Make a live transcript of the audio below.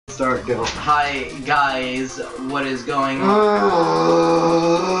start. Go. Hi guys, what is going on?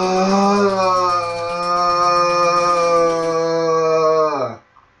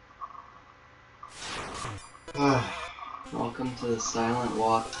 Welcome to the silent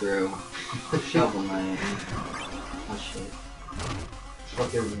walkthrough. Shovel Knight. Oh shit.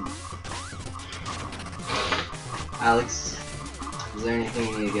 Fuck everything. Alex, is there anything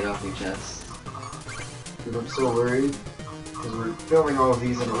you need to get off your chest? Dude, I'm so worried because we're filming all of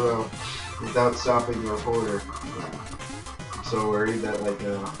these in a row without stopping the recorder. I'm so worried that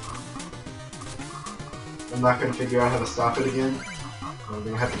I'm not gonna figure out how to stop it again. I'm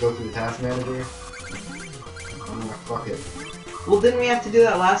gonna have to go through the task manager. I'm gonna fuck it. Well, didn't we have to do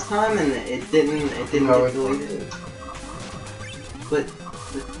that last time and it didn't No, get deleted? But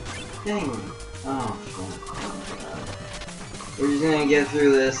dang. Oh fuck. Oh my god. We're just gonna get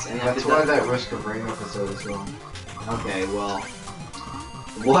through this and That's why that Risk of Rain episode is wrong. Okay, well.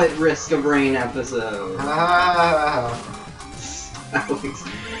 What Risk of Rain episode? Alex, I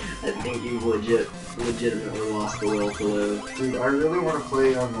think you've legitimately lost the will to live. Dude, I really want to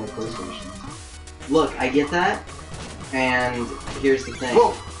play on the PlayStation. Look, I get that, and here's the thing.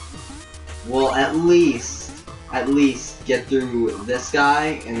 Whoa! We'll at least get through this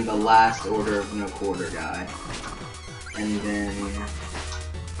guy and the last Order of No Quarter guy. And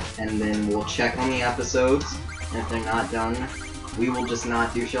then we'll check on the episodes, and if they're not done, we will just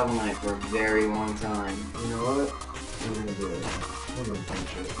not do Shovel Knight for a very long time. You know what? We're gonna do it. We're gonna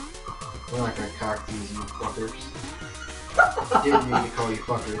finish it. We're not gonna cock these, you fuckers. I didn't mean to call you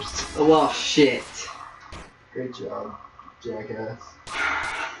fuckers. Well, shit. Great job, jackass.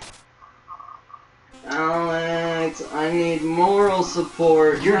 Alex, I need moral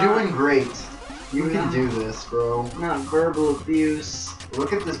support. You're doing great. You can do this, bro. Not verbal abuse.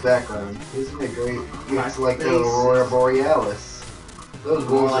 Look at this background. Isn't it great? It's like the face. Aurora Borealis. Those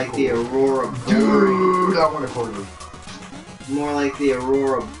More wolves are like cool. the Aurora Borealis. Dude, I want to corner you. More like the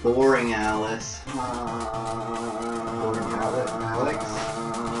Aurora Boring Alice. Boring Alex?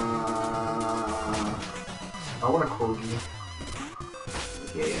 I want a corgi.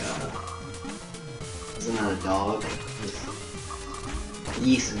 Yeah. Isn't that a dog?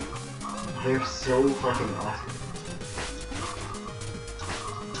 Yeeson. They're so fucking awesome.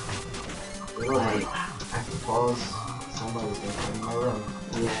 They're like, I have to pause. Somebody's gonna come in my room.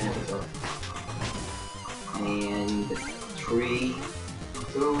 Yeah. And tree.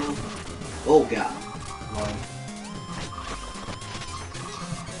 So, Oh god. one.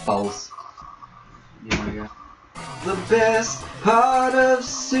 Balls. You wanna go? The best part of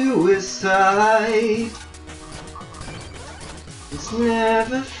suicide is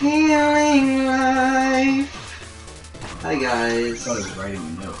never feeling life. Hi guys. I thought it was writing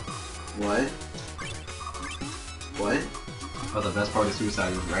a note. What? What? Oh, the best part of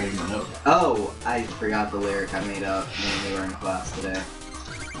suicide is writing a note. Oh, I forgot the lyric I made up when we were in class today.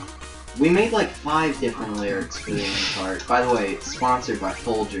 We made like 5 different lyrics for the end part. By the way, sponsored by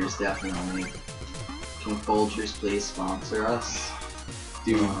Folgers, definitely. Can Folgers please sponsor us?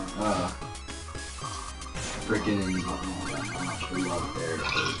 Dude, freaking, I'm not sure you out there.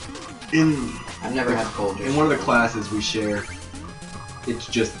 I've never had Folgers. In one of the classes we share, it's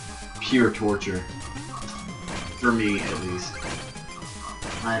just pure torture. For me, at least.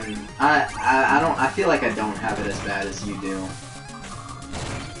 I feel like I don't have it as bad as you do.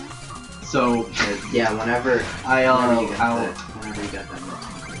 So, But yeah, whenever you got that,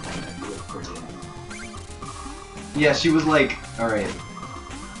 yeah, she was like, alright.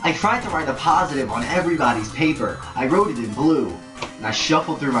 I tried to write a positive on everybody's paper. I wrote it in blue. And I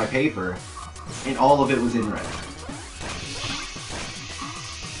shuffled through my paper, and all of it was in red.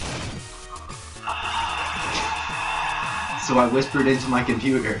 So I whispered into my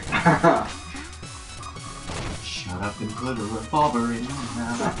computer. Shut up and put a revolver in your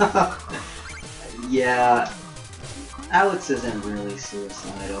mouth. Yeah, Alex isn't really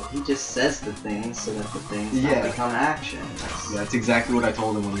suicidal. He just says the things so that the things don't become actions. Yeah, that's exactly what I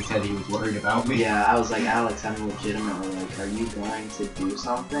told him when he said he was worried about me. Yeah, I was like, Alex, I'm legitimately like, are you going to do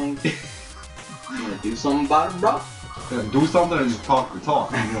something? You gonna do something about it, bro? Do something and just talk the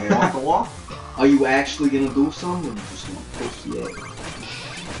talk. You gonna walk the walk? Are you actually gonna do something? Or you just gonna pussy it?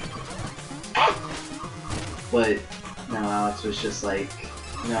 But no, Alex was just like,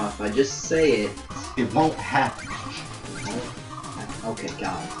 no, if I just say it, it won't happen. It won't happen. Okay,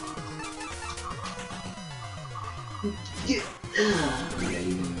 God. Yeah, you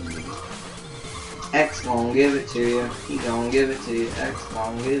didn't. X gon' give it to you. He gon' give it to you. X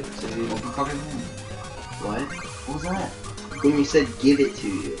gon' give it to you. What the fuck is that? What? What was that? When you said give it to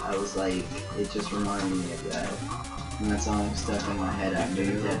you, I was like, it just reminded me of that. And that song stuck in my head after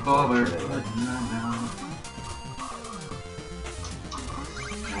the dead Bobber.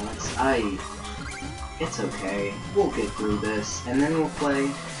 trailer. It's okay. We'll get through this, and then we'll play.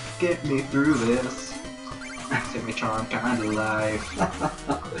 Get me through this. Semi-charm kind of life.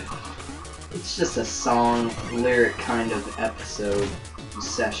 It's just a song, lyric kind of episode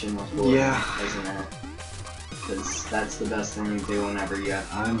session with Lord, isn't it? Because that's the best thing to do whenever you have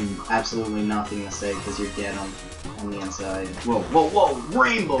absolutely nothing to say because you're dead on the inside. Whoa, whoa, whoa!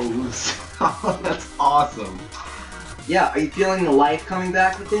 Rainbows! That's awesome! Yeah, are you feeling the life coming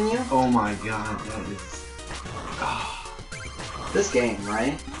back within you? Oh my god, that is... Oh. This game,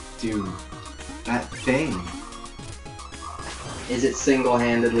 right? Dude, that thing. Is it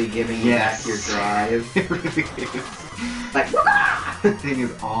single-handedly giving you back your drive? It really is. Like, that thing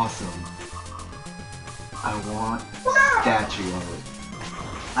is awesome. I want a statue of it.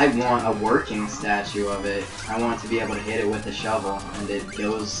 I want a working statue of it. I want to be able to hit it with a shovel, and it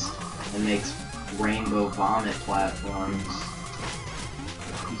goes and makes rainbow vomit platforms.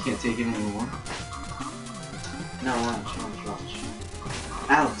 You can't take it anymore? No, watch.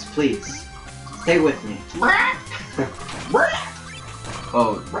 Alex, please. Stay with me.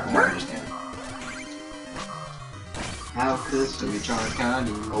 Oh, I understand. How could we try kind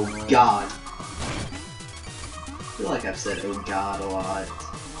of... Oh god. I feel like I've said oh god a lot.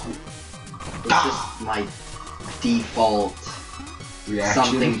 It's just my default reaction.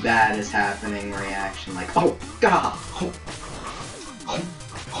 Something bad is happening reaction, like oh god.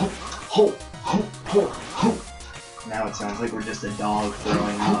 Now it sounds like we're just a dog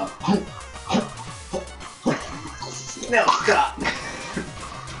throwing up. No, stop!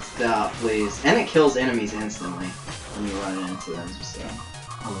 Stop, please. And it kills enemies instantly when you run into them, so...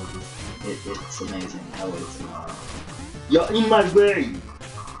 I love this. It's amazing how it's not. You're in my way!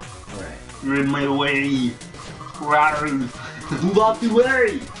 Alright. You're in my way! Move out the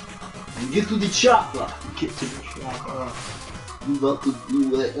way! And get to the chopper! Get to the chopper. Move out the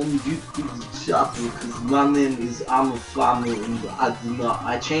way and get to the chopper, because my name is I'm a farmer and I do not...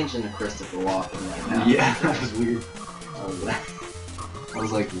 I changed into Christopher Walken right now. Yeah, that was weird. Oh, I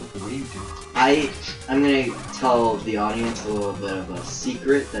was like, what are you doing? I'm gonna tell the audience a little bit of a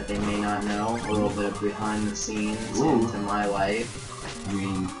secret that they may not know, a little bit of behind the scenes into my life. I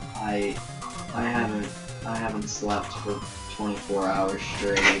mean, I haven't slept for 24 hours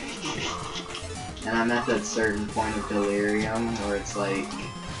straight, and I'm at that certain point of delirium where it's like,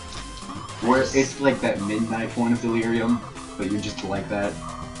 it's like that midnight point of delirium, but you're just like that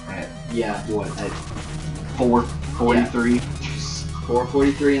at what? At 4:43.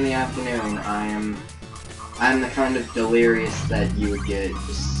 4:43 in the afternoon. I'm the kind of delirious that you would get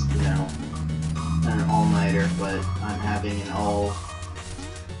just, you know, an all-nighter, but I'm having an all-dayer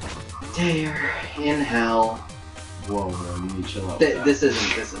in hell. Whoa, bro, you need to chill out. This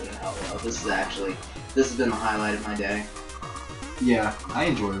isn't hell though. This has been the highlight of my day. Yeah, I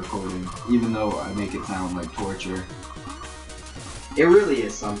enjoy recording, even though I make it sound like torture. It really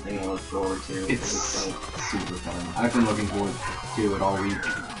is something to look forward to. It's like super fun. I've been looking forward to it all week.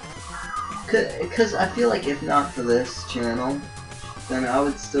 Cause I feel like if not for this channel, then I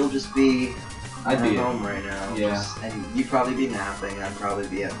would still just be at home right now. Yeah. And you'd probably be napping, I'd probably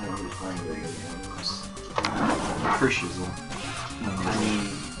be at home just playing video games. For shizzle. I mean...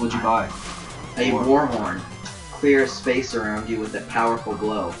 What'd you buy? A warhorn. Clear space around you with a powerful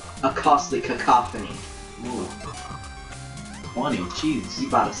blow. A costly cacophony. Ooh. 20, jeez. You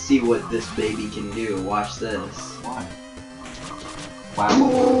about to see what this baby can do. Watch this. Why?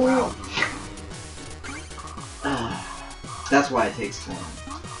 Wow. Wow. That's why it takes 20.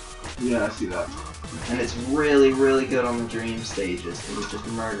 Yeah, I see that. And it's really, really good on the dream stages, because it just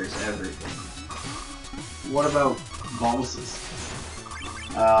murders everything. What about bosses?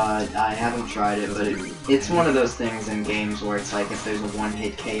 I haven't tried it, but it's one of those things in games where it's like if there's a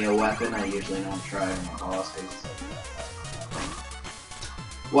one-hit KO weapon, I usually don't try it on my boss, because it's like,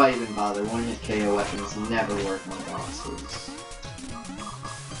 why even bother? One-hit KO weapons never work on bosses.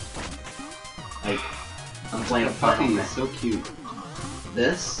 Like, I'm playing The puppy is so cute.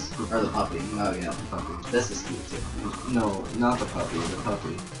 This? Or the puppy? Oh yeah, The puppy. this is cute too. No, not the puppy, the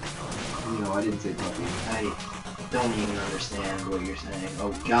puppy. No, I didn't say puppy. I don't even understand what you're saying.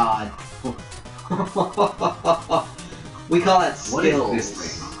 Oh god. We call that skills. What is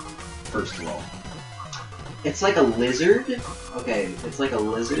this thing? First of all. It's like a lizard. Okay, it's like a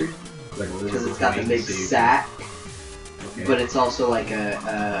lizard. Like a lizard Because it's got the big sack. Okay. But it's also like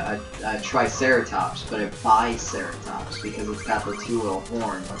a triceratops, but a biceratops, because it's got the two little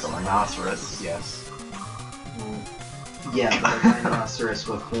horns. Like a rhinoceros, yes. Yeah, but a rhinoceros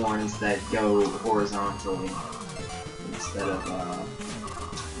with horns that go horizontally. instead of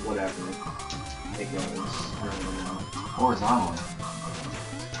whatever it goes. I don't even know.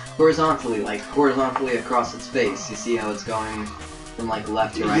 Horizontally. Horizontally across its face. You see how it's going from like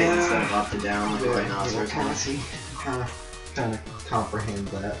left to right instead of up to down like a rhinoceros horse. Kind of comprehend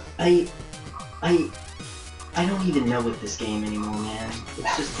that. I don't even know what this game anymore, man.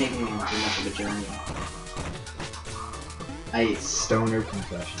 It's just taking me on too much of a journey. Stoner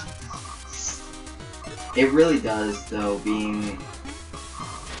confession. It really does, though,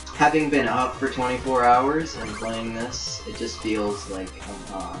 having been up for 24 hours and playing this, it just feels like I'm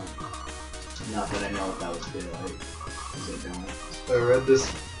not that I know what that would feel like, because I don't. I read this.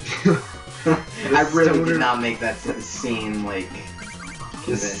 I really did not make that seem, like,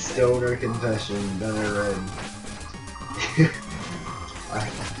 This convincing. stoner confession that I read.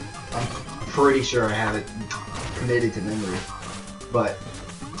 I'm pretty sure I have it committed to memory, but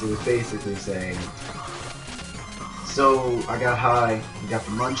it was basically saying, so I got high, I got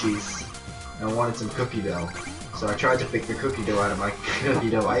the munchies, and I wanted some cookie dough. So I tried to pick the cookie dough out of my cookie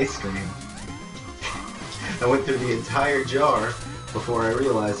dough ice cream. I went through the entire jar before I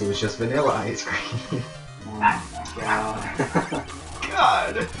realized it was just vanilla ice cream. Oh my god.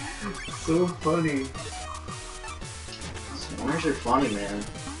 God! So funny. Stoners are funny, man.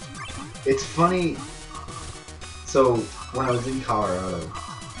 It's funny. So when I was in Colorado,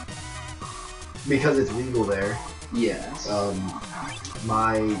 because it's legal there, Yes.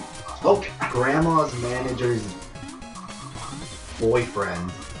 my grandma's manager's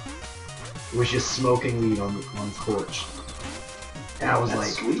boyfriend was just smoking weed on his porch. And I was That's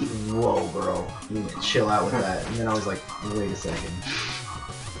like, sweet. whoa, bro, you need to chill out with that. And then I was like, wait a second.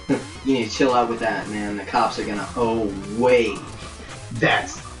 You need to chill out with that, man. The cops are gonna. Oh, wait.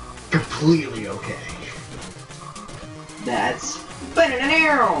 That's completely okay. That's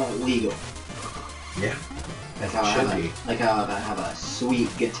legal. Yeah. Like how, I Should have be. like how I have a sweet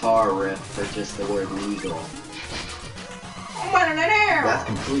guitar riff for just the word legal. That's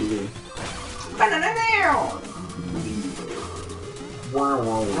completely.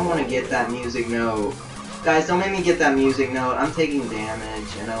 I want to get that music note. Guys, don't make me get that music note. I'm taking damage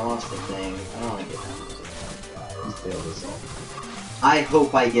and I lost the thing. I don't want to get that music note. You failed us all. I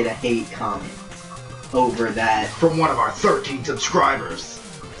hope I get a hate comment over that. From one of our 13 subscribers.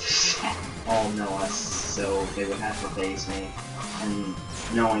 All know us, so they would have to face me. And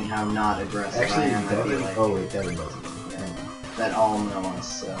knowing how not aggressive Actually, I am, I'd be Devin. like, Oh wait, Devin doesn't. that all know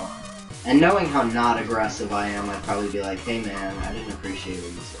us, so. And knowing how not aggressive I am, I'd probably be like, hey man, I didn't appreciate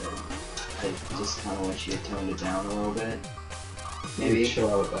what you said. I just kind of wish you had toned it down a little bit. Maybe. Chill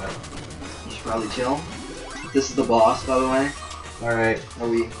out with that. You should probably chill. This is the boss, by the way. Alright. Are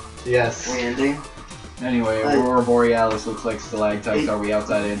we Yes. ending? Anyway, Aurora Borealis looks like stalactites. Are we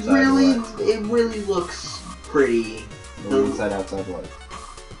outside, inside, Really, what? it really looks pretty. Are we inside, outside, what?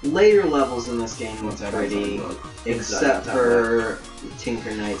 Later levels in this game look Inside, pretty, outside, what? except Inside, for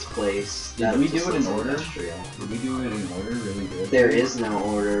Tinker Knight's place. Did That we just do it in looks order? industrial. Did we do it in order really good? There is no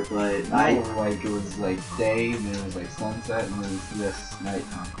order, but No, like it was like day, and then it was like sunset, and then this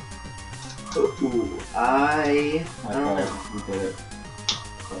nighttime. Ooh, I don't know. We did it.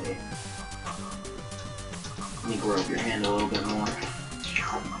 Wait. Let me grope your hand a little bit more.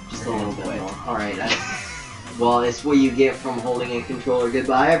 Just a little bit more. Alright, well, it's what you get from holding a controller.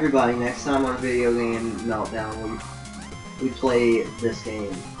 Goodbye, everybody. Next time on Video Game Meltdown, we play this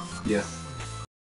game. Yes.